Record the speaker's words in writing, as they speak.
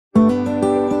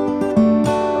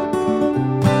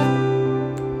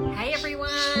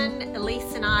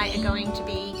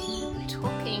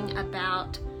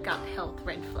gut health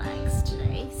red flags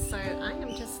today. So I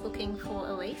am just looking for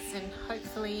Elyse, and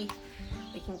hopefully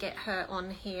we can get her on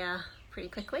here pretty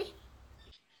quickly.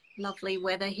 Lovely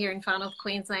weather here in far north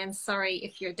Queensland. Sorry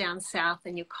if you're down south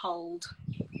and you're cold.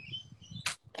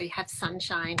 We have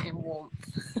sunshine and warmth.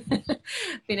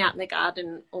 Been out in the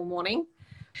garden all morning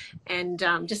and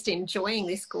just enjoying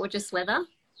this gorgeous weather,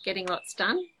 getting lots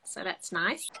done. So that's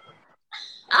nice.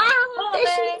 Ah, there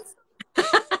she is.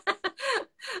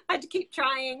 I had to keep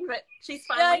trying, but she's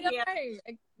finally here.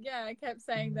 Yeah, I kept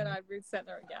saying that I'd reset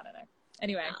her again. I know.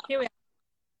 Anyway, here we are.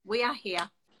 We are here.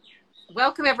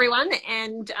 Welcome, everyone.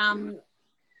 And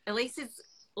Elyse is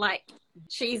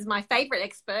she's my favourite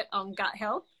expert on gut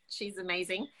health. She's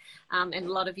amazing. And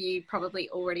a lot of you probably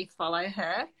already follow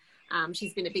her.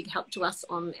 She's been a big help to us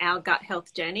on our gut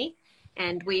health journey.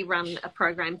 And we run a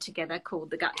program together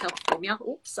called the Gut Health Formula.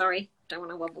 Oops, sorry, don't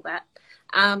want to wobble that.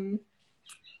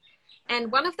 And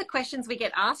one of the questions we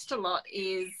get asked a lot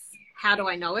is, how do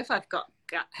I know if I've got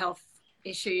gut health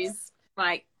issues?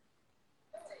 And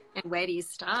where do you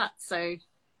start? So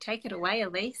take it away,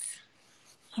 Elyse.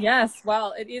 Yes,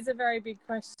 well, it is a very big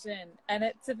question, and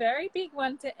it's a very big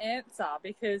one to answer,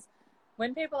 because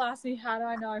when people ask me, how do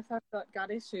I know if I've got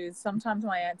gut issues? Sometimes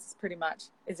my answer is pretty much,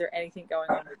 is there anything going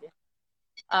on with you?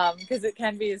 Because it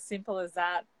can be as simple as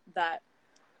that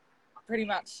pretty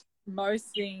much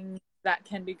most things that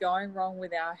can be going wrong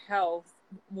with our health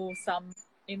will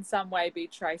in some way be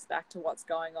traced back to what's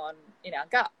going on in our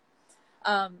gut.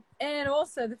 And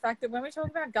also the fact that when we talk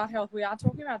about gut health, we are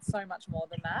talking about so much more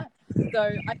than that.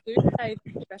 So I do say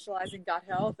that we specialise in gut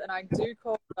health, and I do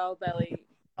call Well Belly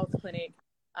Health Clinic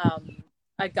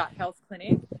a gut health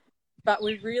clinic. But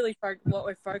we really what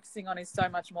we're focusing on is so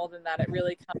much more than that. It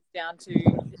really comes down to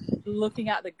looking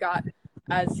at the gut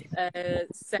as a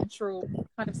central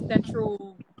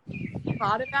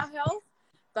part of our health,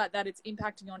 but that it's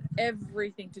impacting on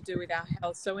everything to do with our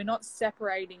health. So we're not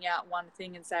separating out one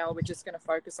thing and say, oh, we're just going to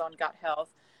focus on gut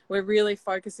health. We're really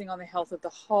focusing on the health of the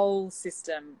whole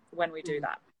system when we do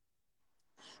that.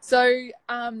 So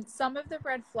some of the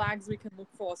red flags we can look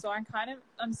for. So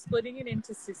I'm splitting it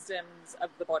into systems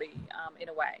of the body in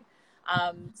a way.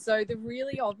 So the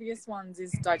really obvious ones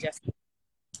is digestive.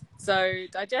 So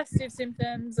digestive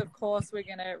symptoms, of course, we're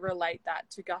going to relate that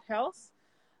to gut health.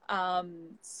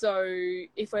 So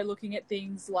if we're looking at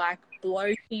things like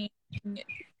bloating,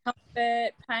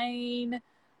 discomfort, pain,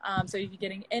 so if you're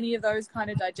getting any of those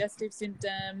kind of digestive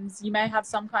symptoms, you may have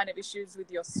some kind of issues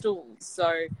with your stools.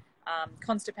 So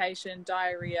constipation,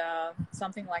 diarrhea,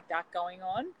 something like that going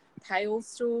on. Pale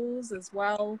stools as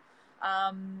well.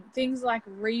 Things like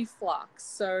reflux.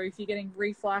 So if you're getting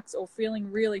reflux or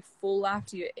feeling really full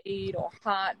after you eat, or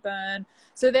heartburn.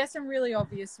 So there's some really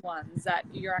obvious ones that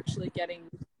you're actually getting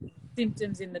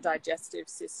symptoms in the digestive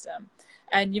system,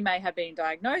 and you may have been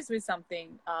diagnosed with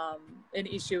something, an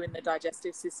issue in the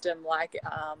digestive system like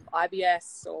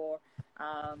IBS or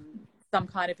some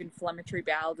kind of inflammatory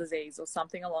bowel disease or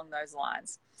something along those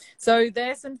lines. So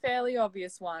there's some fairly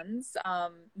obvious ones.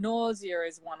 Nausea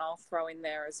is one I'll throw in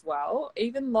there as well.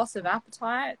 Even loss of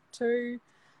appetite too.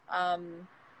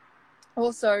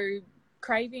 Also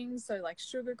cravings, so like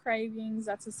sugar cravings,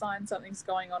 that's a sign something's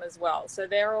going on as well. So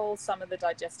they're all some of the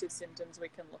digestive symptoms we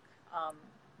can look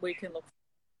for.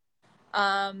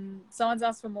 Someone's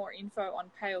asked for more info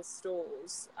on pale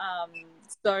stools.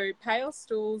 So pale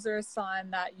stools are a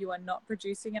sign that you are not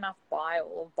producing enough bile,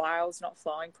 or bile's not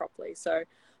flowing properly. So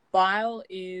bile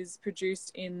is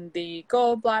produced in the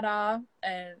gallbladder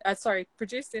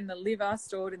produced in the liver,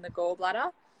 stored in the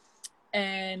gallbladder.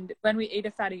 And when we eat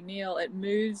a fatty meal, it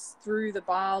moves through the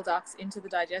bile ducts into the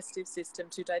digestive system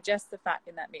to digest the fat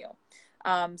in that meal.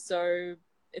 So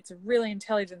it's a really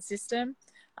intelligent system.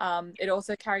 It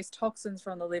also carries toxins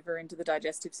from the liver into the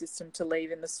digestive system to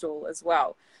leave in the stool as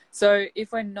well. So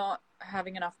if we're not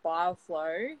having enough bile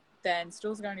flow, then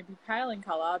stools are going to be pale in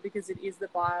colour, because it is the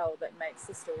bile that makes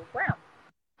the stool brown.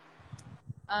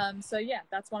 So yeah,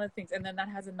 that's one of the things, and then that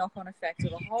has a knock-on effect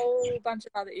of a whole bunch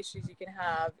of other issues you can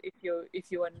have if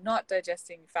you are not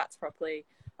digesting fats properly.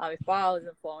 If bile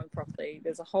isn't flowing properly,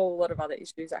 there's a whole lot of other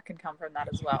issues that can come from that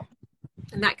as well.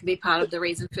 And that can be part of the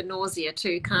reason for nausea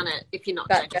too, can't it? If you're not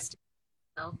digesting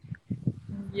well.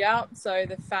 Yeah, so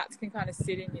the fats can kind of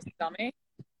sit in your stomach.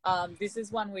 This is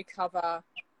one we cover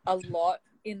a lot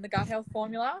in the gut health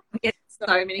formula. Yes, so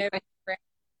many questions.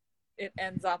 It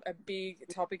ends up a big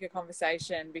topic of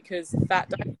conversation, because fat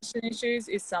digestion issues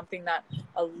is something that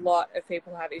a lot of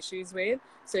people have issues with.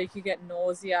 So you can get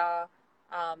nausea,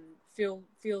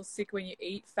 feel sick when you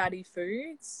eat fatty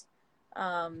foods,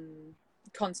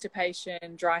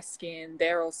 constipation, dry skin.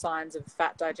 They're all signs of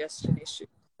fat digestion issues.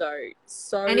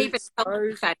 And even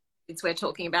So fatty foods we're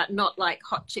talking about, not like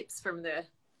hot chips from the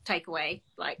takeaway,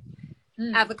 like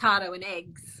avocado and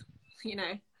eggs, you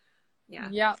know.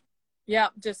 Yeah,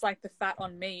 just like the fat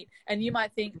on meat. And you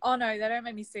might think, oh no, they don't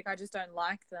make me sick, I just don't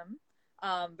like them.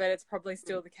 But it's probably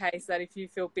still the case that if you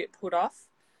feel a bit put off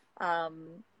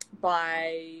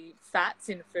by fats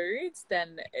in foods,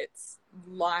 then it's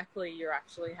likely you're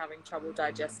actually having trouble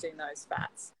digesting those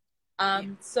fats.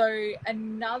 So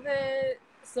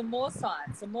some more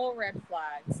signs, some more red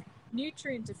flags,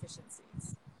 nutrient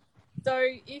deficiencies. So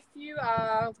if you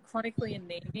are chronically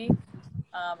anemic,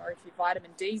 or if your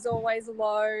vitamin D is always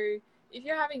low, if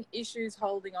you're having issues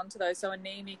holding on to those, so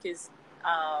anemic is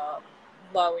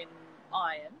low in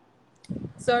iron.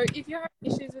 So if you're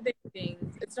having issues with these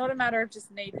things, it's not a matter of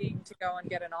just needing to go and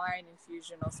get an iron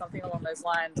infusion or something along those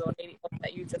lines, or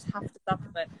that you just have to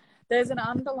supplement. There's an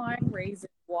underlying reason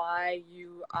why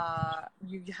you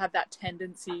have that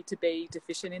tendency to be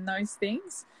deficient in those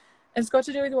things. And it's got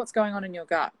to do with what's going on in your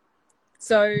gut.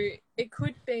 So it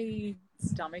could be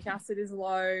stomach acid is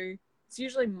low. It's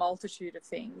usually a multitude of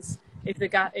things. If the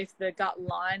gut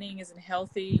lining isn't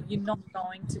healthy, you're not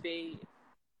going to be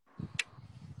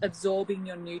absorbing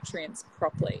your nutrients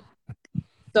properly.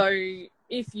 So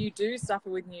if you do suffer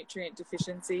with nutrient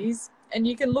deficiencies, and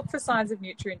you can look for signs of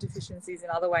nutrient deficiencies in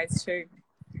other ways too,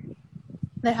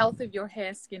 the health of your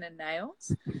hair, skin and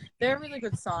nails, they're a really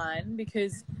good sign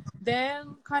because they're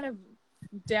kind of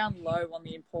down low on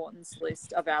the importance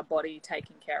list of our body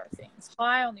taking care of things.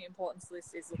 High on the importance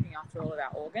list is looking after all of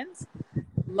our organs.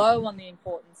 Low on the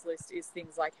importance list is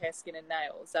things like hair, skin and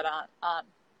nails that aren't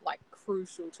like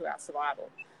crucial to our survival.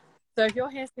 So if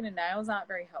your hair, skin and nails aren't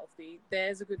very healthy,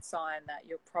 there's a good sign that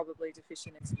you're probably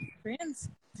deficient in some nutrients,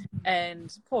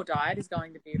 and poor diet is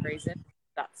going to be a reason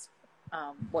that's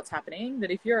what's happening.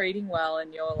 That if you're eating well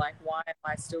and you're like, why am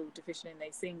I still deficient in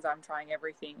these things? I'm trying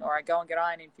everything, or I go and get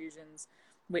iron infusions,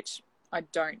 which I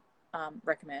don't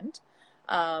recommend.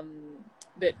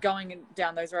 But going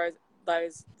down those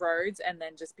roads and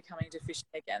then just becoming deficient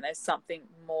again, there's something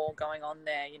more going on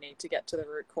there. You need to get to the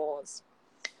root cause.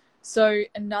 So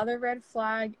another red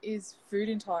flag is food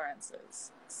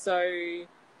intolerances. So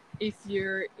if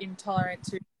you're intolerant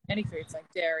to any foods like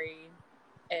dairy,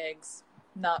 eggs,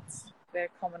 nuts, they're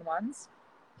common ones.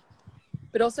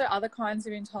 But also other kinds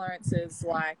of intolerances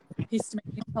like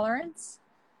histamine intolerance.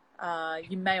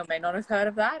 You may or may not have heard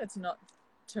of that. It's not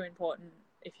too important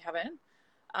if you haven't.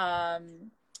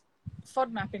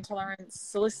 FODMAP intolerance,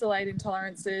 salicylate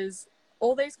intolerances,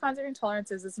 all these kinds of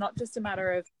intolerances, it's not just a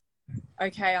matter of,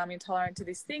 okay, I'm intolerant to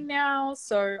this thing now,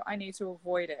 so I need to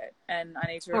avoid it and I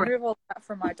need to remove all that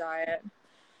from my diet.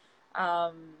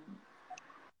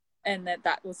 And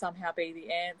that will somehow be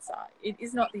the answer. It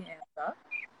is not the answer.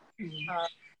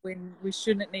 When we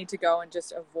shouldn't need to go and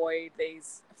just avoid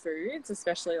these foods,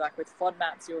 especially like with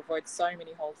FODMAPs, you avoid so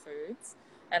many whole foods.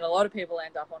 And a lot of people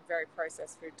end up on very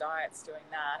processed food diets doing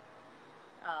that.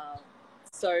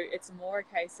 So it's more a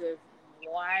case of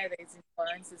why are these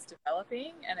intolerances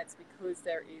developing, and it's because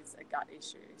there is a gut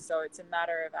issue. So it's a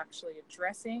matter of actually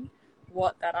addressing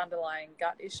what that underlying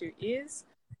gut issue is,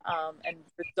 and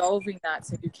resolving that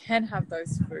so you can have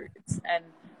those foods. And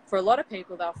for a lot of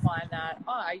people, they'll find that,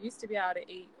 I used to be able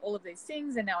to eat all of these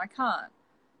things and now I can't.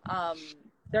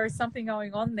 There is something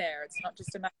going on there. It's not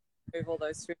just a matter of remove all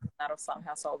those foods and that'll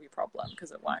somehow solve your problem,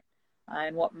 because it won't.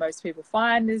 And what most people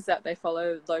find is that they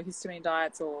follow low histamine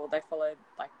diets, or they follow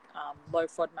like low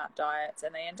FODMAP diets,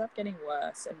 and they end up getting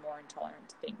worse and more intolerant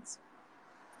to things.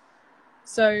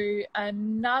 So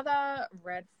another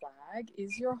red flag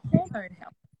is your hormone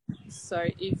health. So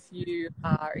if you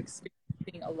are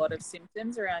experiencing a lot of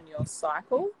symptoms around your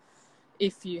cycle,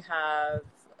 if you have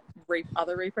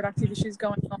other reproductive issues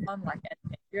going on, like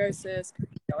endometriosis,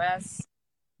 PCOS,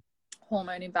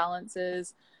 hormone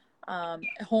imbalances,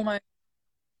 hormone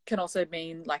can also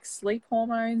mean like sleep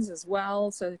hormones as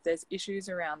well. So if there's issues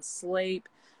around sleep,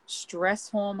 stress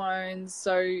hormones.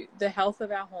 So the health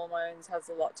of our hormones has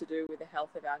a lot to do with the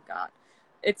health of our gut.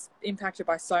 It's impacted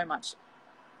by so much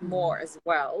more as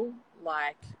well,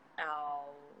 like our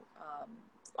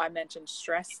I mentioned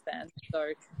stress then.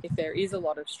 So if there is a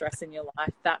lot of stress in your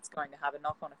life, that's going to have a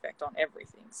knock-on effect on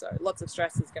everything. So lots of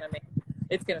stress is going to mean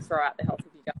it's going to throw out the health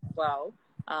of your gut as well,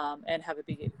 and have a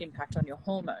big impact on your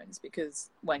hormones, because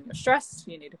when you're stressed,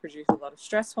 you need to produce a lot of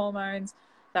stress hormones.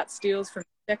 That steals from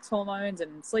sex hormones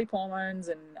and sleep hormones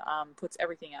and puts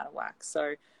everything out of whack.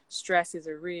 So stress is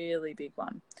a really big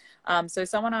one. So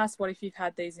someone asked, what if you've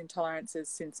had these intolerances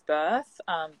since birth?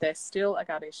 They're still a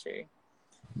gut issue.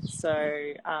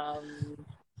 So,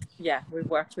 yeah, we've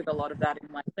worked with a lot of that in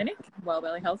my clinic,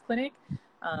 Wellbelly Health Clinic.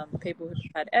 People who've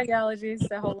had egg allergies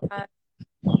their whole life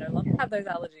no longer have those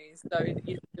allergies. So it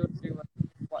is still to do with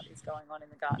what is going on in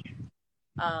the gut.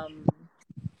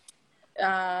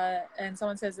 And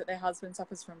someone says that their husband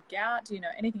suffers from gout. Do you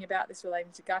know anything about this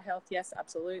relating to gut health? Yes,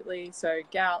 absolutely. So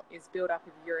gout is build-up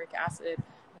of uric acid.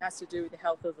 It has to do with the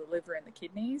health of the liver and the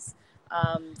kidneys.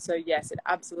 So yes, it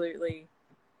absolutely,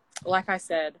 like I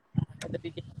said at the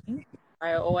beginning,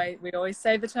 we always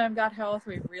say the term gut health.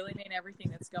 We really mean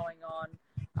everything that's going on.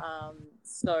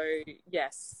 So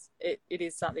yes, it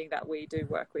is something that we do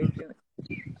work with in the,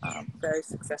 very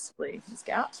successfully, is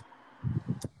gout.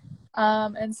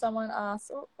 And someone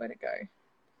asked, oh, where'd it go?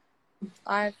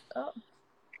 Why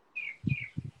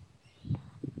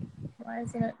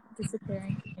isn't it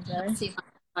disappearing? Let's see if I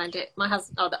can find it. My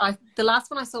husband, the last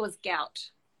one I saw was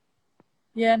gout.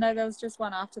 Yeah, no, there was just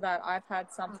one after that. I've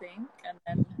had something, and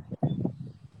then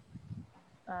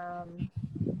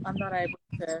I'm not able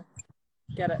to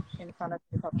get it in front of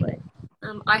me properly.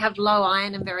 I have low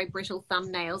iron and very brittle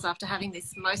thumbnails. After having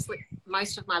this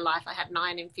most of my life, I had an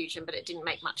iron infusion, but it didn't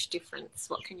make much difference.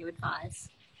 What can you advise?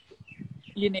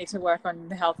 You need to work on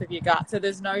the health of your gut. So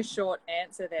there's no short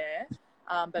answer there,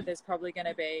 but there's probably going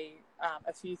to be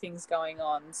a few things going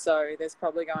on. So there's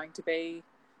probably going to be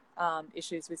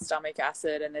issues with stomach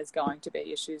acid, and there's going to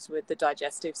be issues with the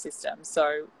digestive system.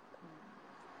 So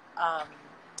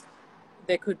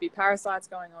there could be parasites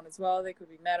going on as well. There could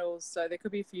be metals. So there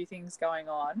could be a few things going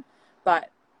on.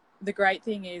 But the great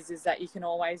thing is that you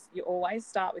always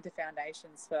start with the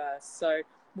foundations first. So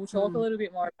we'll talk a little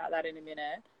bit more about that in a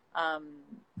minute.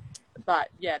 But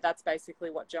yeah, that's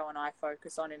basically what Joe and I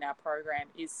focus on in our program,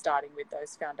 is starting with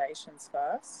those foundations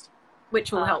first.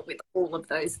 Which will help with all of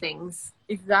those things.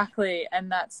 Exactly.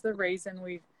 And that's the reason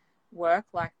we work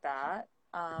like that.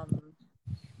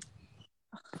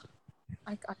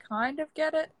 I kind of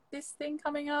get it, this thing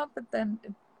coming up, but then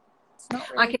it's not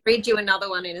really. I can read you another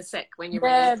one in a sec when you're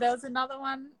ready. Yeah, there was another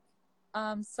one.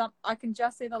 I can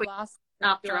just see the last.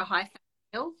 After a high fat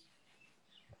meal.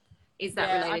 Is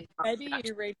that related? Maybe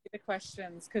you read the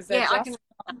questions, because that's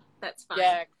fine.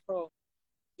 Yeah, cool.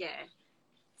 Yeah.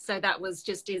 So that was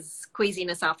just, is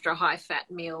queasiness after a high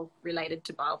fat meal related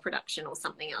to bile production or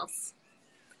something else?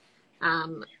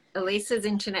 Elisa's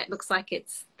internet looks like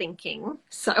it's thinking,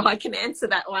 so I can answer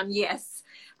that one. Yes,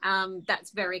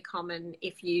 that's very common.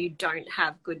 If you don't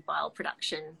have good bile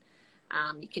production,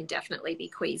 you can definitely be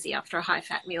queasy after a high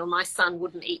fat meal. My son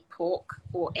wouldn't eat pork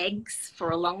or eggs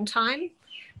for a long time,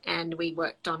 and we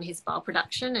worked on his bile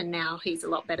production, and now he's a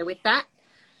lot better with that.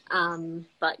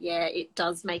 But yeah, it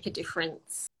does make a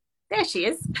difference. There she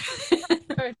is.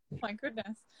 Oh my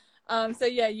goodness. So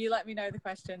yeah, you let me know the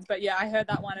questions. But yeah, I heard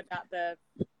that one about the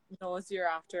nausea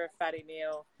after a fatty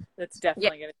meal. That's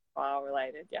definitely going to be bile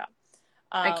related. Yeah.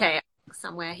 Okay,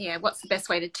 somewhere here. What's the best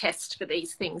way to test for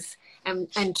these things and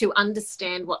to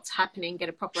understand what's happening, get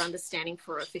a proper understanding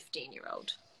for a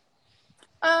 15-year-old?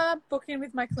 Book in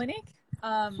with my clinic.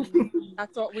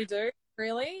 That's what we do,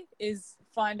 really, is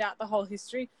find out the whole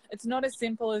history. It's not as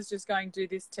simple as just going, do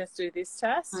this test, do this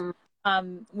test.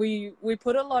 We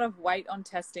put a lot of weight on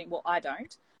testing. Well, I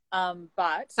don't,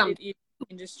 but in the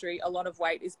industry, a lot of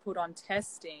weight is put on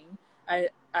testing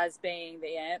as being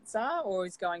the answer, or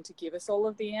is going to give us all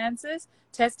of the answers.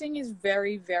 Testing is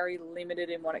very, very limited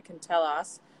in what it can tell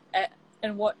us.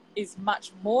 And what is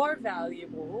much more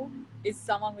valuable is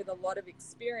someone with a lot of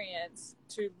experience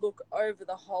to look over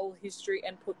the whole history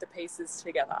and put the pieces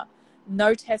together.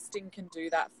 No testing can do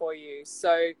that for you.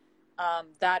 So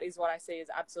that is what I see as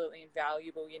absolutely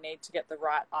invaluable. You need to get the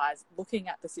right eyes looking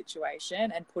at the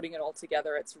situation and putting it all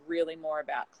together. It's really more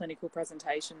about clinical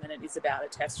presentation than it is about a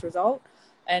test result.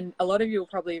 And a lot of you will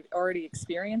probably already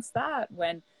experienced that,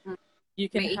 when you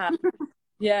can have,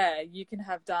 you can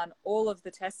have done all of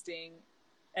the testing,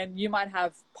 and you might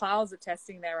have piles of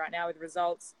testing there right now with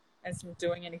results, and it's not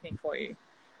doing anything for you.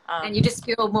 And you just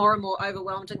feel more and more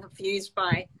overwhelmed and confused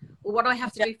by, well, what do I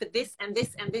have to do for this and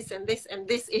this and this and this and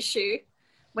this issue,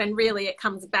 when really it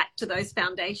comes back to those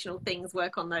foundational things.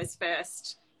 Work on those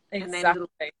first. Exactly.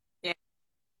 And then,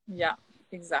 yeah,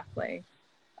 exactly.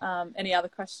 Any other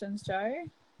questions, Joe?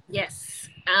 Yes.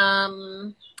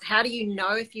 How do you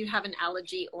know if you have an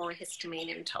allergy or a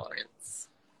histamine intolerance?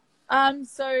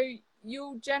 So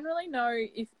you'll generally know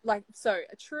if, so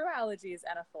a true allergy is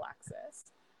anaphylaxis.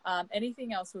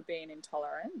 Anything else would be an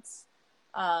intolerance.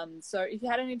 So if you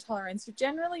had an intolerance,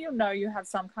 you'll know you have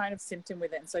some kind of symptom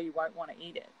with it, and so you won't want to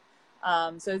eat it.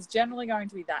 So it's generally going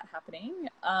to be that happening.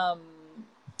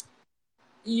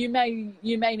 You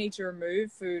may need to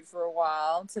remove food for a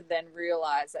while to then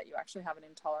realize that you actually have an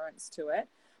intolerance to it.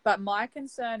 But my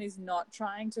concern is not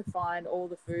trying to find all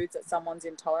the foods that someone's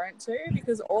intolerant to,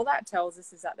 because all that tells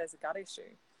us is that there's a gut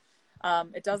issue.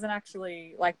 It doesn't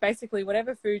actually, like, basically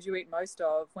whatever food you eat most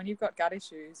of, when you've got gut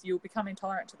issues, you'll become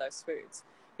intolerant to those foods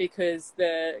because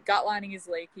the gut lining is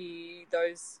leaky.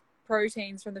 Those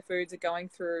proteins from the foods are going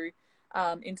through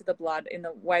into the blood in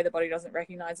the way the body doesn't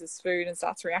recognize as food and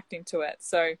starts reacting to it.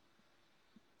 So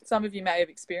some of you may have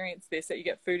experienced this, that you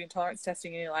get food intolerance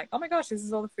testing and you're like, oh my gosh, this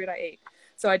is all the food I eat.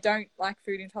 So I don't like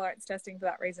food intolerance testing for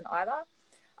that reason either.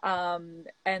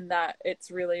 And that it's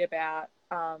really about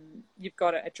you've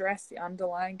got to address the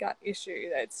underlying gut issue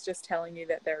that's just telling you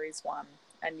that there is one,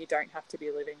 and you don't have to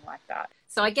be living like that.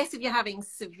 So I guess if you're having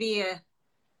severe,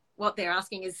 what they're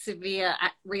asking is severe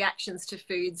reactions to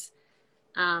foods,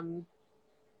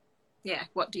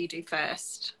 what do you do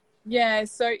first? Yeah,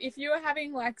 so if you are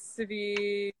having like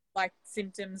severe like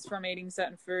symptoms from eating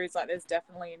certain foods, like there's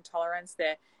definitely intolerance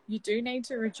there, you do need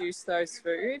to reduce those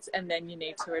foods, and then you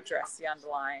need to address the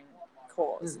underlying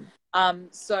cause.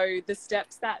 So the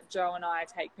steps that Joe and I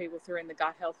take people through in the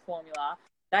gut health formula,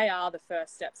 they are the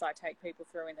first steps I take people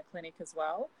through in the clinic as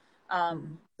well.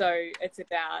 So it's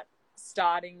about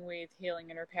starting with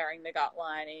healing and repairing the gut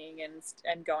lining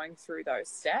and going through those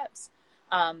steps.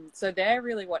 So they're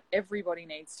really what everybody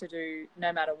needs to do,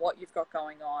 no matter what you've got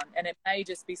going on. And it may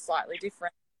just be slightly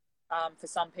different. For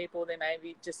some people, there may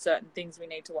be just certain things we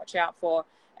need to watch out for.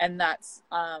 And that's,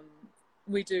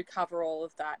 we do cover all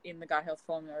of that in the gut health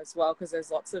formula as well, because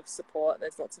there's lots of support.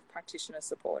 There's lots of practitioner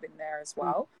support in there as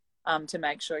well, to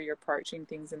make sure you're approaching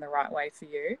things in the right way for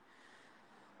you.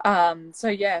 So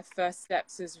yeah, first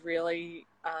steps is really,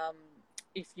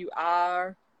 if you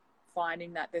are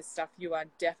finding that there's stuff you are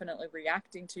definitely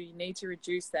reacting to, you need to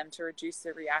reduce them to reduce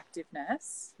the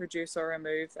reactiveness, reduce or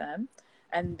remove them.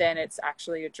 And then it's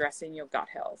actually addressing your gut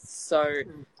health. So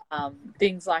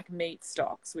things like meat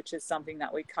stocks, which is something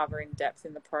that we cover in depth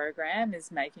in the program,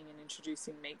 is making and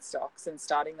introducing meat stocks and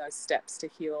starting those steps to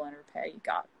heal and repair your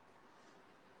gut.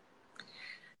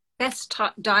 Best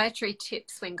dietary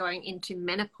tips when going into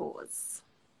menopause?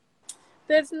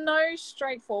 There's no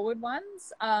straightforward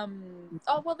ones.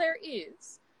 Well, there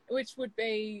is, which would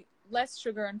be less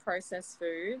sugar and processed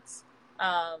foods,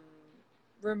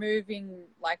 removing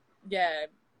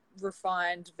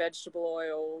refined vegetable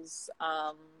oils,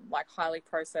 like highly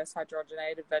processed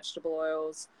hydrogenated vegetable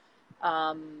oils,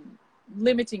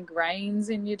 limiting grains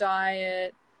in your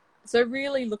diet. So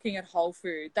really looking at whole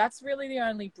food. That's really the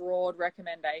only broad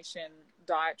recommendation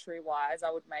dietary wise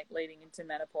I would make leading into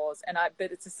menopause.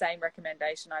 But it's the same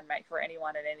recommendation I'd make for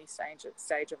anyone at any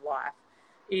stage of life,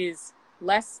 is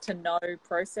less to no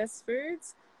processed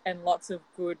foods and lots of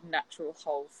good natural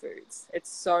whole foods.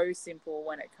 It's so simple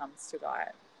when it comes to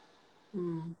diet.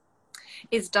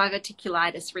 Is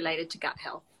diverticulitis related to gut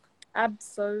health?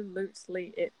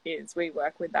 Absolutely it is. We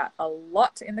work with that a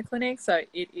lot in the clinic. So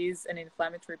it is an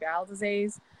inflammatory bowel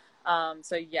disease.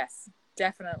 So yes,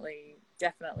 definitely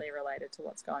related to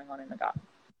what's going on in the gut.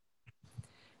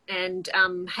 And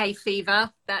hay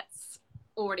fever, that's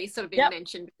already sort of been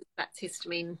mentioned. That's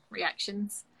histamine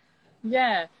reactions.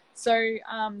 Yeah. So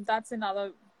that's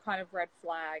another kind of red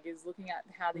flag, is looking at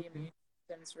how the immune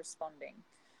system's responding.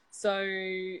 So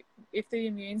if the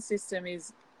immune system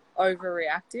is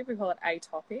overreactive, we call it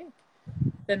atopic,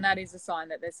 then that is a sign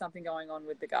that there's something going on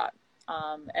with the gut.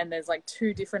 And there's like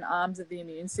two different arms of the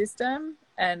immune system.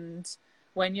 And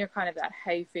when you're kind of that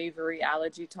hay fevery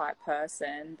allergy type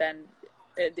person, then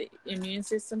the immune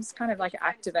system's kind of like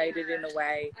activated in a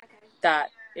way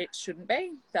that it shouldn't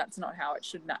be. That's not how it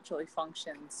should naturally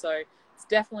function. So it's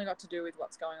definitely got to do with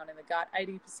what's going on in the gut.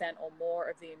 80% or more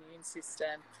of the immune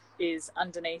system is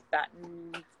underneath that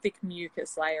thick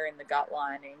mucus layer in the gut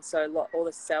lining. So all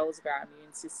the cells of our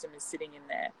immune system is sitting in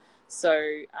there.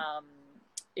 So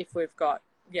if we've got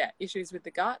issues with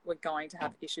the gut, we're going to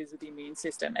have issues with the immune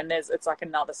system. And it's like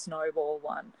another snowball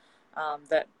one,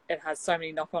 that it has so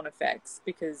many knock-on effects,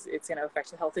 because it's going to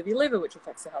affect the health of your liver, which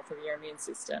affects the health of your immune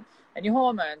system and your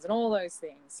hormones and all those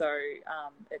things. So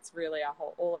it's really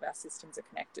all of our systems are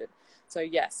connected. So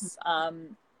yes,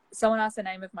 someone asked the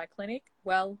name of my clinic.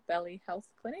 Well Belly Health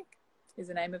Clinic is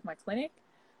the name of my clinic.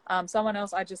 Someone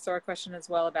else, I just saw a question as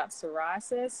well about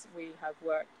psoriasis. We have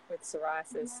worked with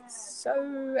psoriasis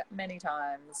so many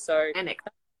times. So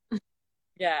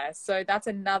so that's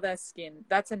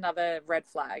another red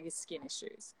flag, is skin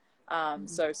issues.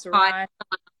 So psoriasis.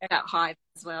 About hives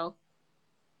as well.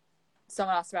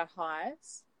 Someone asked about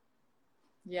hives.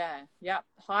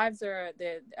 Hives are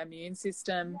the immune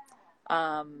system.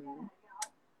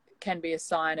 Can be a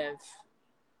sign of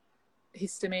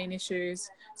histamine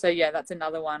issues. So that's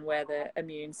another one where the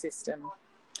immune system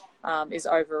is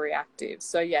overreactive.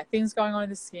 So yeah, things going on in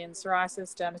the skin,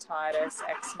 psoriasis, dermatitis,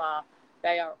 eczema,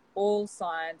 they are all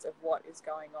signs of what is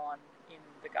going on in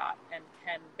the gut and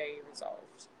can be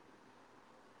resolved.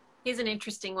 Here's an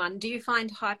interesting one. Do you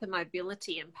find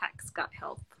hypermobility impacts gut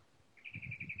health?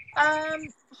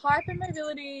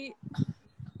 Hypermobility,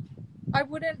 I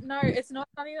wouldn't know. It's not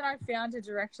something that I've found to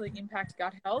directly impact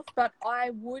gut health, but I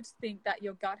would think that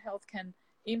your gut health can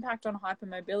impact on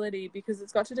hypermobility because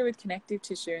it's got to do with connective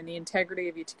tissue and the integrity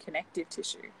of your connective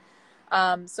tissue.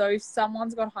 So if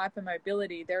someone's got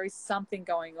hypermobility, there is something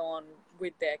going on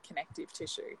with their connective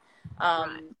tissue.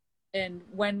 Right. And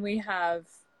when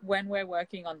we're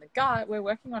working on the gut, we're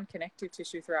working on connective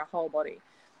tissue through our whole body.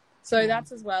 So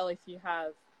that's as well if you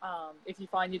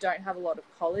find you don't have a lot of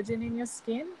collagen in your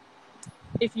skin,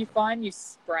 if you find you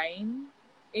sprain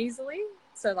easily,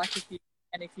 so if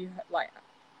you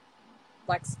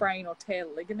sprain or tear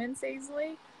ligaments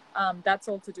easily, that's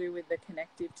all to do with the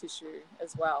connective tissue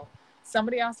as well.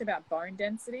 Somebody asked about bone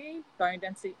density. Bone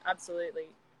density absolutely,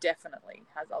 definitely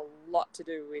has a lot to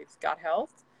do with gut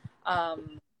health.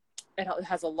 It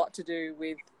has a lot to do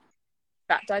with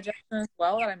fat digestion as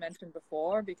well, that I mentioned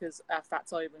before, because our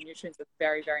fat-soluble nutrients are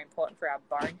very, very important for our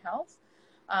bone health.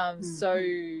 So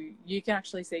you can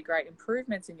actually see great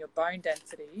improvements in your bone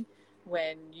density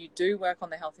when you do work on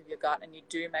the health of your gut and you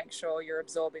do make sure you're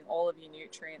absorbing all of your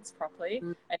nutrients properly.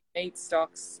 And meat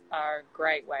stocks are a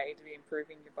great way to be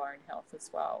improving your bone health as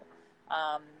well.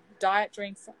 Diet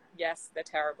drinks, yes, they're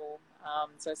terrible.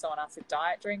 So someone asked if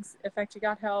diet drinks affect your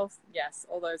gut health. Yes,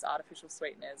 all those artificial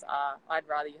sweeteners are, I'd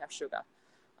rather you have sugar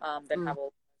than have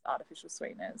all those artificial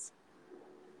sweeteners.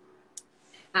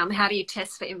 How do you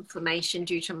test for inflammation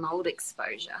due to mold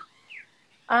exposure?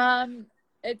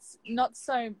 It's not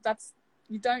so,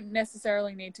 you don't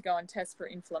necessarily need to go and test for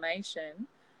inflammation.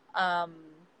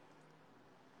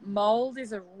 Mold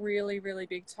is a really, really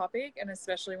big topic, and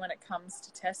especially when it comes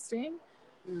to testing.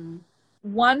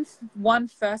 One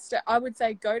first step, I would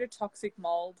say, go to Toxic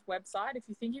Mold website. If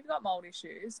you think you've got mold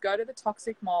issues, go to the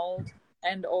Toxic Mold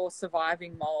and or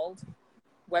Surviving Mold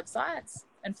websites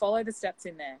and follow the steps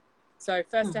in there. So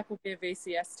first step will be a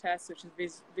VCS test, which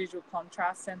is visual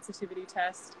contrast sensitivity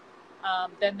test.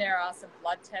 Then there are some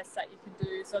blood tests that you can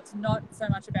do. So it's not so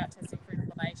much about testing for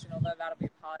inflammation, although that'll be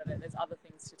a part of it. There's other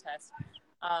things to test.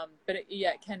 But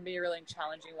it can be a really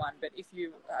challenging one. But if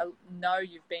you know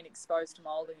you've been exposed to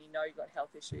mold and you know you've got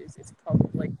health issues, it's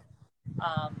probably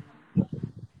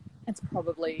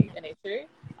an issue.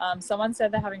 Someone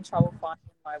said they're having trouble finding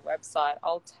my website.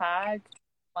 I'll tag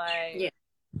my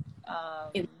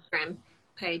Instagram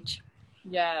page.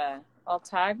 Yeah, I'll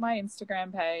tag my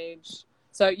Instagram page.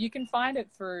 So you can find it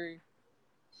through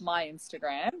my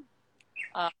Instagram.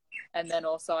 And then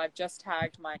also I've just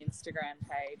tagged my Instagram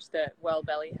page, the Well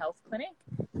Belly Health Clinic.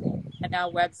 And our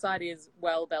website is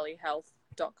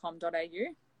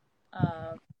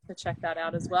wellbellyhealth.com.au. To check that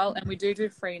out as well. And we do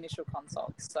free initial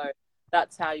consults. So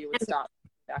that's how you would start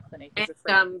with our clinic.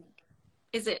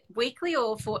 Is it weekly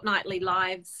or fortnightly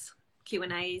lives,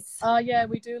 Q&As? Yeah,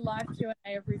 we do live Q&A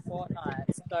every fortnight.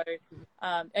 So,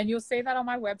 and you'll see that on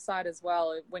my website as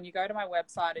well. When you go to my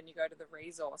website and you go to the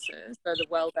resources, so the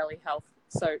Well Belly Health,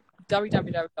 so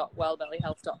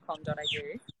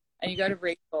www.wellbellyhealth.com.au, and you go to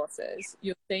resources,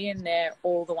 you'll see in there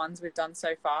all the ones we've done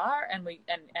so far, and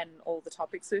all the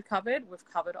topics we've covered. We've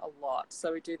covered a lot,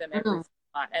 so we do them every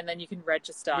fortnight, and then you can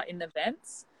register in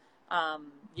events.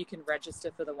 You can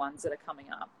register for the ones that are coming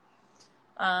up.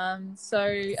 So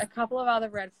a couple of other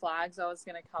red flags I was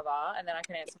going to cover, and then I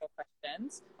can answer more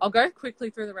questions. I'll go quickly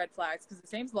through the red flags because it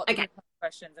seems lots of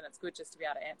questions, and it's good just to be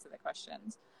able to answer the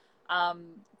questions.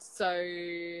 So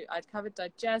I'd covered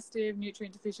digestive,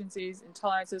 nutrient deficiencies,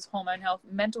 intolerances, hormone health.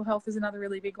 Mental health is another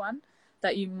really big one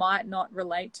that you might not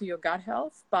relate to your gut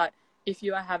health, but if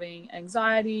you are having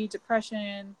anxiety,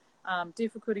 depression,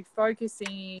 difficulty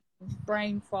focusing,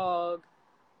 brain fog,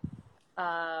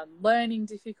 learning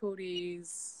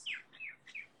difficulties,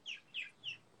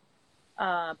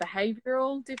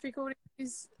 behavioral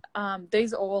difficulties,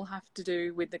 these all have to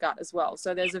do with the gut as well.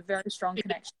 So there's a very strong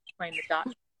connection between the gut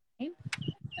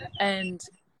and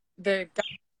the gut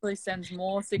actually sends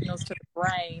more signals to the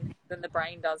brain than the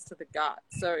brain does to the gut.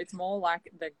 So it's more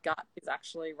like the gut is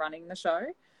actually running the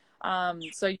show.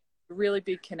 So really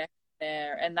big connection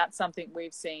there, and that's something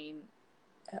we've seen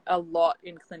a lot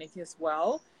in clinic as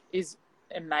well, is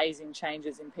amazing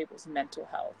changes in people's mental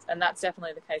health. And that's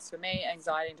definitely the case for me.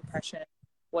 Anxiety and depression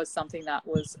was something that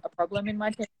was a problem in my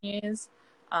 10 years.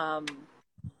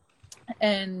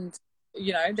 And,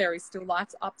 you know, there is still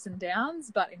life's ups and downs,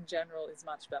 but in general is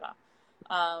much better.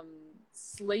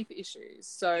 Sleep issues.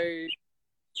 So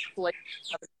sleep is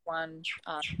another one.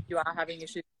 You are having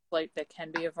issues with sleep. There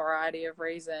can be a variety of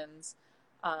reasons.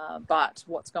 But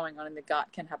what's going on in the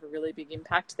gut can have a really big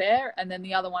impact there. And then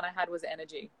the other one I had was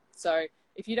energy. So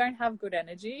if you don't have good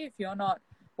energy, if you're not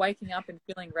waking up and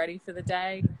feeling ready for the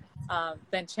day,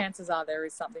 then chances are there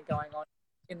is something going on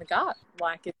in the gut.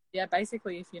 Like,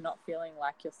 basically if you're not feeling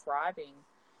like you're thriving,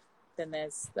 then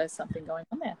there's something going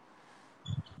on there.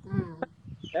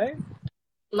 So,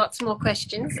 lots more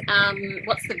questions.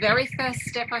 What's the very first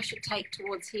step I should take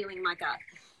towards healing my gut?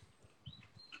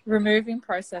 removing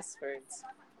processed foods,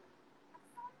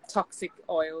 toxic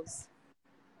oils.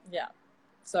 Yeah.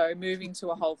 So moving to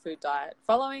a whole food diet,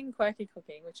 following quirky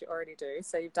cooking, which you already do.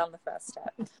 So you've done the first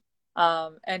step.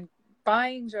 And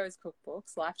buying Jo's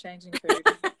cookbooks, life-changing food.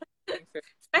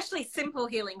 Especially simple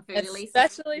healing food, Elyse.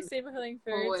 Especially simple healing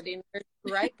food. There's a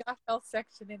great gut health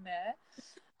section in there.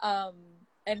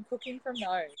 And cooking from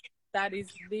those. That is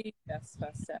the best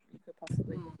first step you could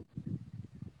possibly do.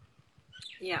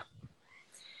 Yeah.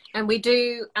 And we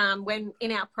do, when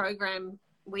in our program,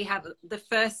 we have the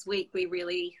first week, we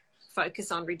really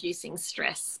focus on reducing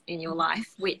stress in your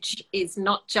life, which is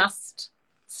not just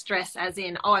stress as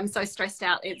in, oh, I'm so stressed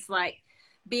out. It's like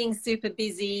being super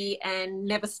busy and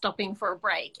never stopping for a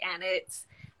break. And it's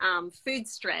food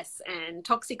stress and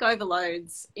toxic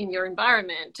overloads in your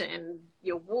environment and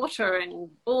your water and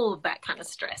all of that kind of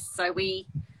stress. So we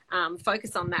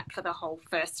focus on that for the whole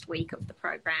first week of the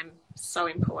program. So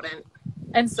important.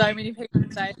 And so many people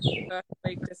say the first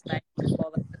week just makes it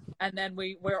for them. And then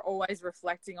we're always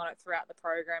reflecting on it throughout the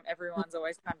program. Everyone's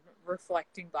always kind of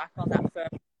reflecting back on that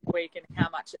first week and how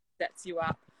much it sets you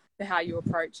up for how you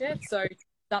approach it. So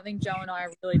something Jo and I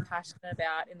are really passionate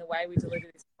about in the way we deliver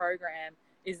this program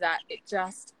is that it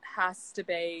just has to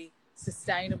be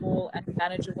sustainable and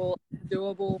manageable, and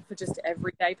doable for just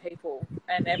everyday people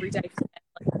and everyday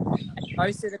families. And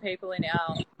most of the people in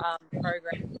our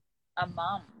program are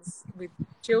mums with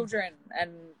children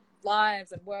and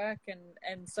lives and work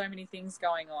and so many things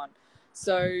going on.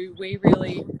 So we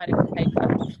really kind of take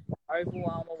that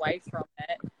overwhelm away from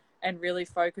it and really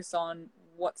focus on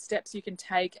what steps you can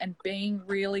take and being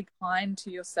really kind to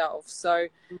yourself. So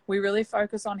we really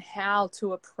focus on how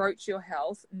to approach your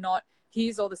health, not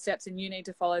here's all the steps and you need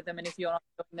to follow them, and if you're not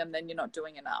doing them, then you're not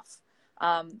doing enough.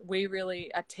 We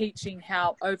really are teaching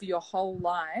how over your whole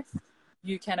life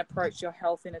you can approach your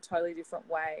health in a totally different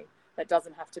way that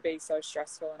doesn't have to be so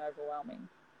stressful and overwhelming.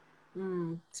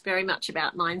 It's very much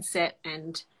about mindset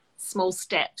and small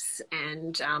steps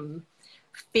and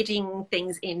fitting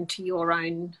things into your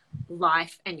own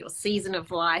life and your season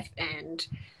of life and,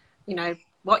 you know,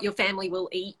 what your family will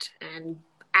eat and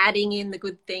adding in the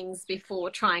good things before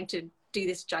trying to do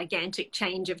this gigantic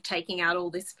change of taking out all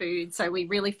this food. So we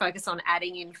really focus on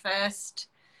adding in first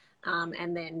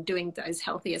and then doing those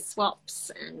healthier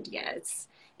swaps. And yeah,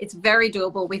 it's very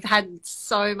doable. We've had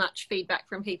so much feedback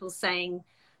from people saying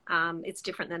it's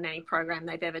different than any program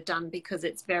they've ever done because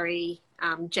it's very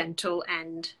gentle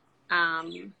and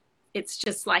it's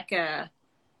just like a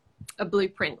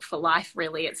blueprint for life,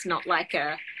 really. It's not like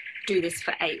a do this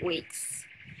for 8 weeks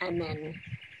and then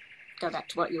go back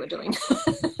to what you were doing.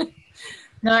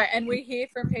 No, and we hear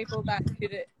from people that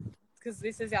did it because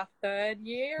this is our 3rd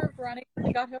year of running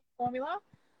the Gut Health Formula.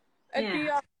 It'd be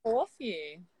our 4th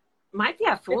year. Might be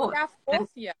our 4th. It's our 4th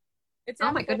year. It's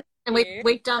oh my goodness! And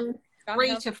we've done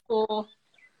 3 to 4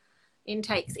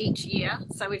 intakes each year,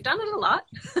 so we've done it a lot.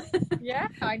 Yeah,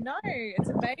 I know, it's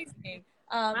amazing.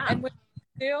 Wow. And we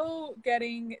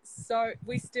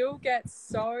still get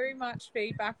so much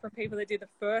feedback from people that did the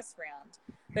first round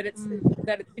that it's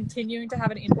continuing to have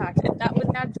an impact, and that was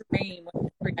our dream when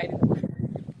we created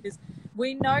it, because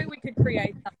we know we could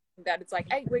create something that it's like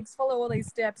 8 weeks, follow all these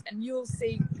steps and you'll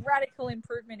see radical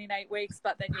improvement in 8 weeks,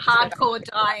 but then hardcore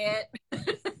diet.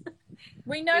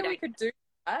 We know we could do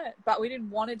that, but we didn't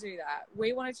want to do that.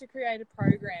 We wanted to create a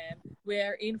program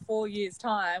where in 4 years'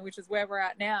 time, which is where we're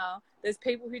at now, there's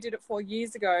people who did it 4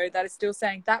 years ago that are still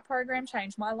saying that program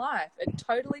changed my life. It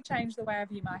totally changed the way I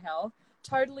view my health,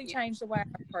 totally changed the way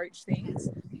I approach things.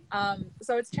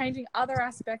 So it's changing other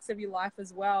aspects of your life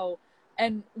as well.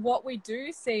 And what we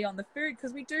do see on the food,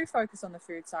 because we do focus on the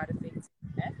food side of things,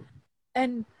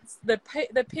 and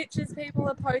the pictures people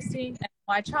are posting, and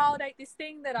my child ate this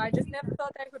thing that I just never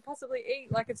thought they could possibly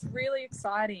eat. Like, it's really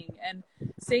exciting, and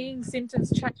seeing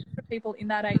symptoms change for people in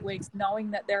that 8 weeks, knowing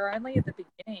that they're only at the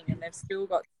beginning and they've still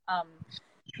got,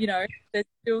 there's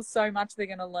still so much they're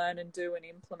going to learn and do and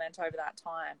implement over that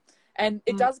time. And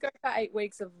it does go for 8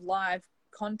 weeks of live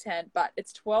content, but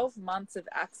it's 12 months of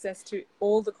access to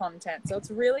all the content. So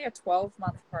it's really a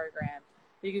 12-month program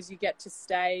because you get to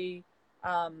stay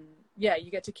yeah,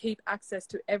 you get to keep access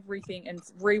to everything and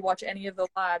rewatch any of the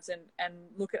lives and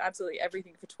look at absolutely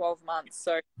everything for 12 months.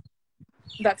 So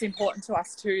that's important to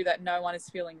us too, that no one is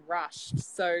feeling rushed.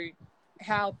 So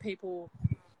how people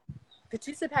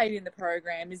participate in the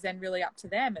program is then really up to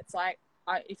them. It's like,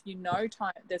 if you know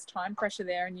there's time pressure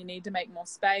there and you need to make more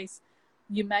space,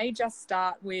 you may just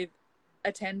start with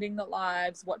attending the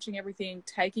lives, watching everything,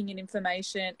 taking in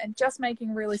information, and just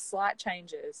making really slight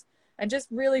changes and just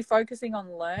really focusing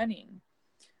on learning.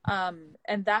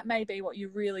 And that may be what you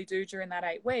really do during that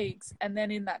 8 weeks. And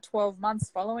then in that 12 months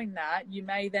following that, you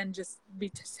may then just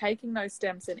be taking those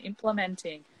steps and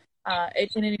implementing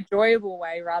it in an enjoyable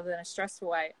way rather than a stressful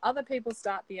way. Other people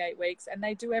start the 8 weeks and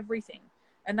they do everything,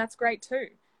 and that's great too.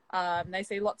 They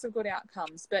see lots of good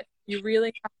outcomes, but you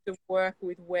really have to work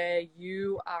with where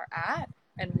you are at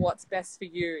and what's best for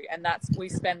you. And we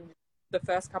spend the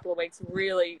first couple of weeks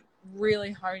really,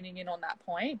 really honing in on that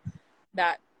point,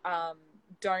 that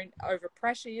don't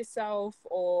overpressure yourself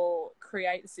or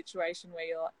create a situation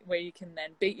where you can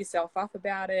then beat yourself up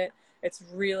about it. It's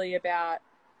really about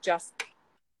just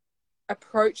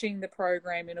approaching the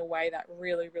program in a way that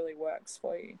really, really works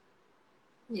for you.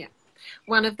 Yeah.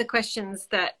 One of the questions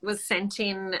that was sent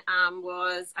in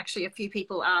was actually, a few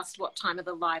people asked what time are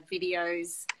the live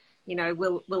videos,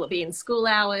 will it be in school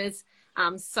hours?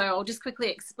 So I'll just quickly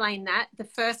explain that. The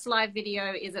first live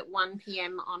video is at 1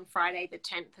 p.m. on Friday the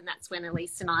 10th, and that's when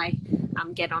Elyse and I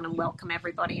get on and welcome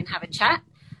everybody and have a chat.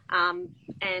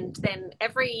 And then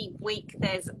every week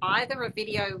there's either a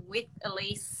video with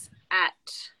Elyse at,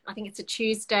 I think it's a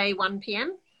Tuesday, 1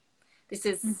 p.m. This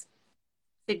is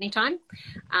Sydney time.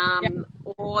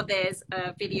 Or there's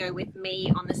a video with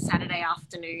me on the Saturday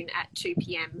afternoon at 2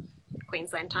 p.m.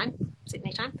 Queensland time,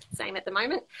 Sydney time, same at the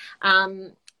moment.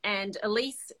 And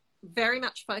Elyse very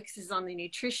much focuses on the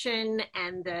nutrition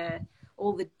and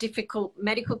all the difficult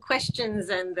medical questions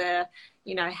and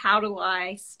how do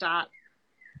I start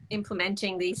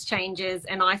implementing these changes?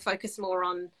 And I focus more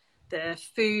on the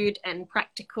food and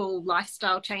practical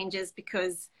lifestyle changes,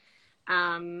 because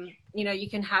you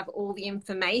can have all the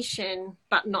information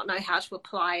but not know how to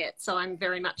apply it. So I'm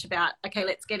very much about, okay,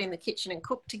 let's get in the kitchen and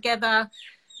cook together.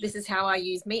 This is how I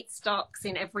use meat stocks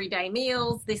in everyday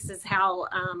meals. This is how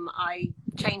I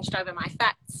changed over my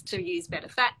fats to use better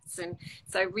fats. And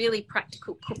so really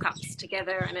practical cook-ups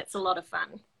together, and it's a lot of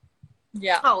fun.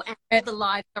 Yeah. Oh, and the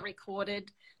lives are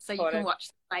recorded, so you can watch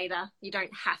them later. You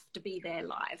don't have to be there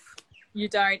live. You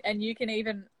don't. And you can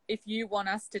even, if you want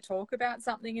us to talk about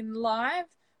something in live,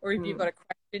 or if you've got a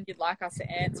question you'd like us to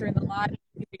answer in the live,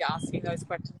 you can be asking those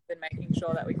questions and making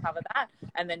sure that we cover that.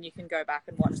 And then you can go back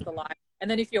and watch the live. And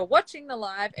then if you're watching the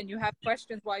live and you have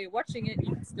questions while you're watching it,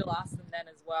 you can still ask them then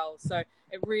as well. So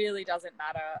it really doesn't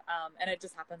matter. And it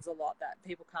just happens a lot that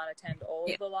people can't attend all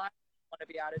of the live. You want to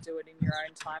be able to do it in your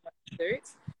own time when it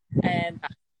suits. And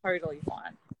that's totally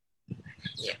fine.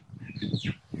 Yeah.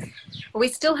 Well, we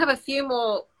still have a few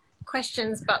more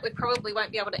questions, but we probably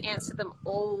won't be able to answer them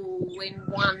all in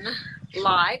one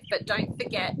live. But don't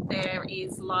forget, there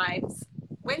is lives.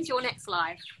 When's your next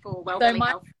live for Wellbelly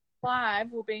Health?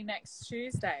 Live will be next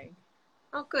Tuesday.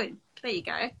 Oh, good. There you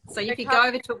go. So you could go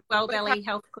over to Wellbelly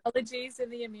Health. Allergies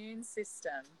and the immune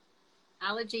system.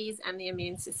 Allergies and the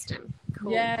immune system.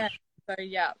 Cool. Yeah. So,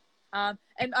 yeah.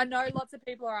 And I know lots of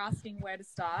people are asking where to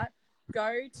start.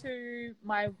 Go to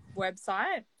my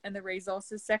website and the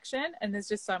resources section, and there's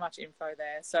just so much info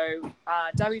there. So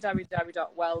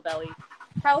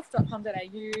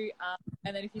www.wellbellyhealth.com.au,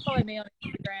 and then if you follow me on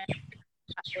Instagram at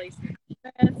Elyse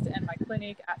First and my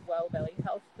clinic at Wellbelly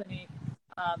Health Clinic,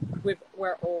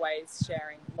 we're always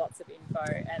sharing lots of info,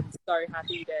 and so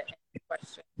happy to answer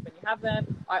questions when you have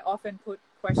them. I often put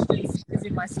questions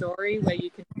in my story where you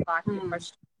can type your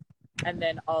questions, and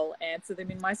then I'll answer them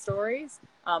in my stories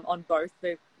on both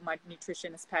my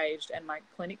nutritionist page and my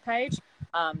clinic page.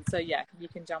 So yeah, you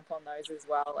can jump on those as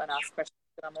well and ask questions,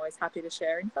 and I'm always happy to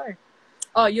share info.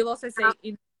 Oh, you'll also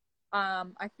see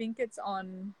I think it's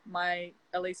on my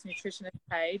Elyse nutritionist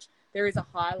page, there is a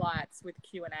highlights with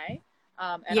Q&A,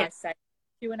 and I say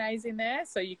Q&As in there,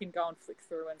 so you can go and flick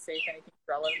through and see if anything's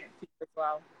relevant to you as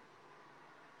well.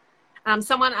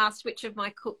 Someone asked which of my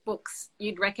cookbooks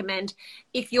you'd recommend.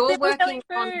 If you're working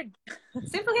on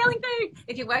Simple Healing Food,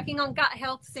 if you're working on gut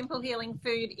health, Simple Healing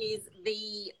Food is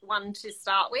the one to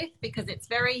start with, because it's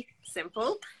very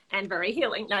simple and very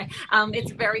healing. No,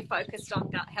 it's very focused on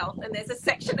gut health. And there's a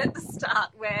section at the start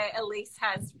where Elyse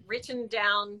has written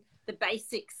down the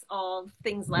basics of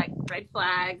things like red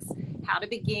flags, how to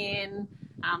begin,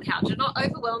 how to not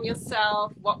overwhelm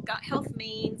yourself, what gut health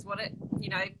means, what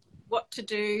to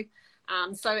do.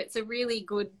 So it's a really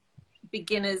good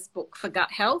beginner's book for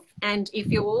gut health. And if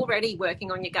you're already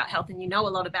working on your gut health and you know a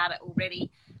lot about it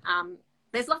already,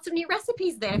 there's lots of new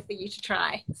recipes there for you to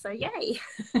try. So yay.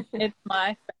 It's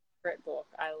my favorite book.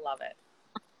 I love it.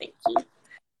 Thank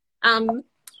you.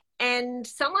 And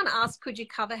someone asked, could you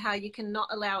cover how you cannot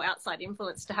allow outside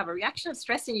influence to have a reaction of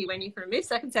stress in you when you can remove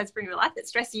circumstances from your life that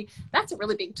stress you? That's a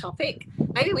really big topic.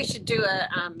 Maybe we should do a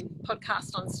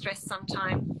podcast on stress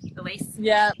sometime, Elyse.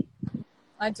 Yeah,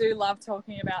 I do love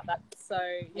talking about that. So,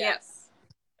 yes.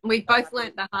 Yep. We've both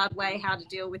learnt the hard way how to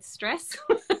deal with stress.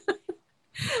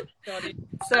 So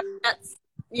that's,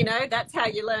 that's how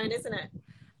you learn, isn't it?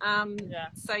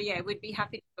 So, yeah, we'd be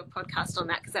happy to do a podcast on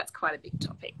that because that's quite a big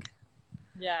topic.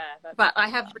 Yeah, but I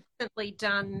have recently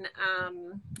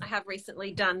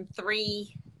done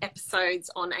 3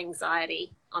 episodes on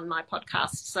anxiety on my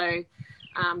podcast. So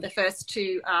the first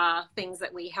 2 are things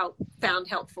that we found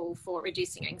helpful for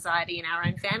reducing anxiety in our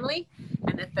own family,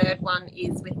 and the third one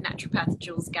is with naturopath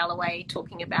Jules Galloway,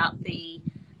 talking about the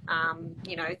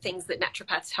things that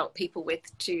naturopaths help people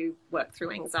with to work through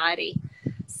anxiety.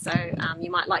 So you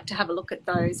might like to have a look at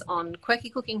those on Quirky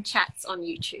Cooking Chats on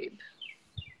YouTube.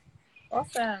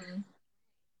 Awesome.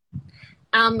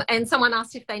 And someone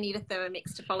asked if they need a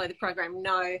Thermomix to follow the program.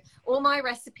 No, all my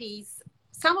recipes,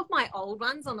 some of my old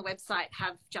ones on the website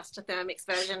have just a Thermomix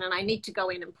version, and I need to go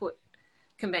in and put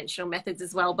conventional methods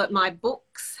as well. But my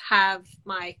books have,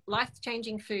 my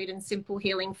Life-Changing Food and Simple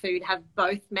Healing Food have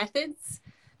both methods,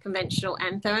 conventional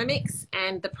and Thermomix,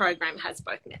 and the program has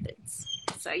both methods.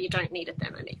 So you don't need a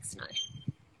Thermomix, no.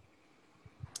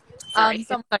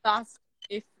 Someone asked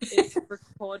if it's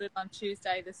recorded on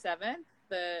Tuesday the 7th,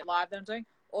 the live that I'm doing.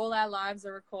 All our lives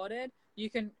are recorded.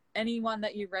 Anyone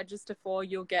that you register for,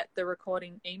 you'll get the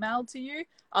recording emailed to you.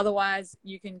 Otherwise,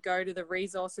 you can go to the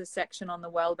resources section on the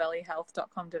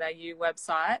wellbellyhealth.com.au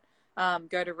website,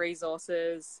 go to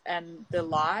resources and the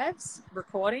lives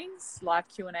recordings, live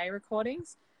Q&A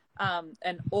recordings,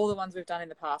 and all the ones we've done in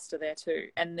the past are there too.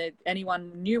 And any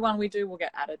new one we do will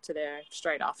get added to there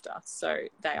straight after. So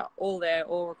they are all there,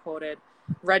 all recorded.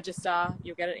 Register,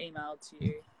 you'll get it emailed to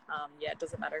you. It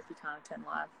doesn't matter if you can't attend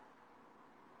live.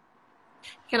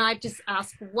 Can I just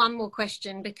ask one more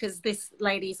question, because this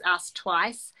lady's asked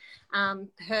twice. Her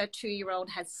 2-year-old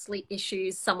has sleep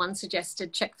issues. Someone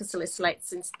suggested check for salicylate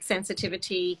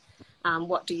sensitivity.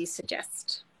 What do you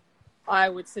suggest? I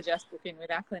would suggest booking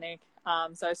with our clinic.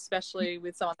 So especially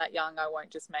with someone that young, I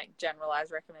won't just make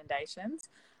generalized recommendations,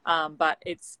 but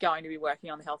it's going to be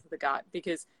working on the health of the gut,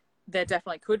 because there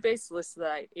definitely could be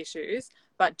salicylate issues,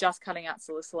 but just cutting out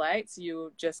salicylates, you'll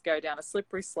just go down a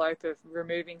slippery slope of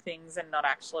removing things and not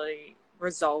actually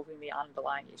resolving the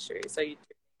underlying issue. So you do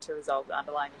need to resolve the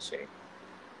underlying issue.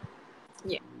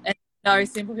 Yeah. And no,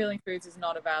 Simple Healing Foods is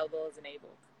not available as an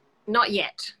ebook. Not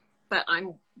yet, but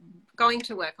I'm going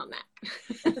to work on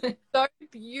that. So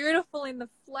beautiful in the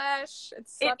flesh.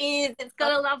 It is. It's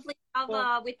got a lovely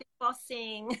cover with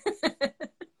embossing.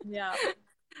 Yeah.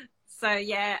 So,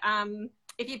 yeah,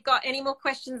 if you've got any more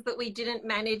questions that we didn't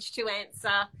manage to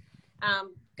answer,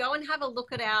 go and have a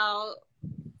look at our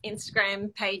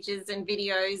Instagram pages and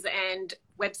videos and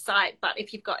website. But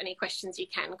if you've got any questions, you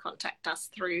can contact us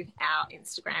through our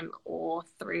Instagram or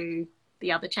through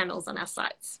the other channels on our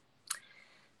sites.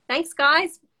 Thanks,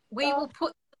 guys.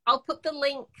 I'll put the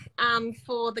link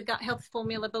for the gut health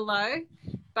formula below.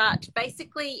 But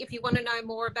basically, if you want to know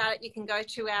more about it, you can go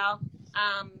to our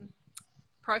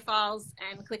profiles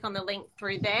and click on the link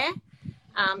through there,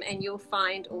 and you'll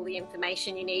find all the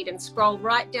information you need, and scroll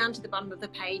right down to the bottom of the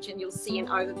page and you'll see an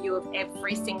overview of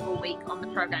every single week on the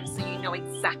program, so you know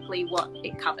exactly what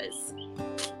it covers.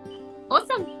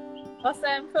 Awesome.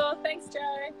 Cool. Thanks, Jo.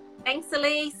 Thanks,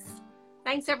 Elyse.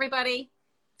 Thanks, everybody.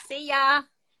 See ya.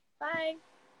 Bye.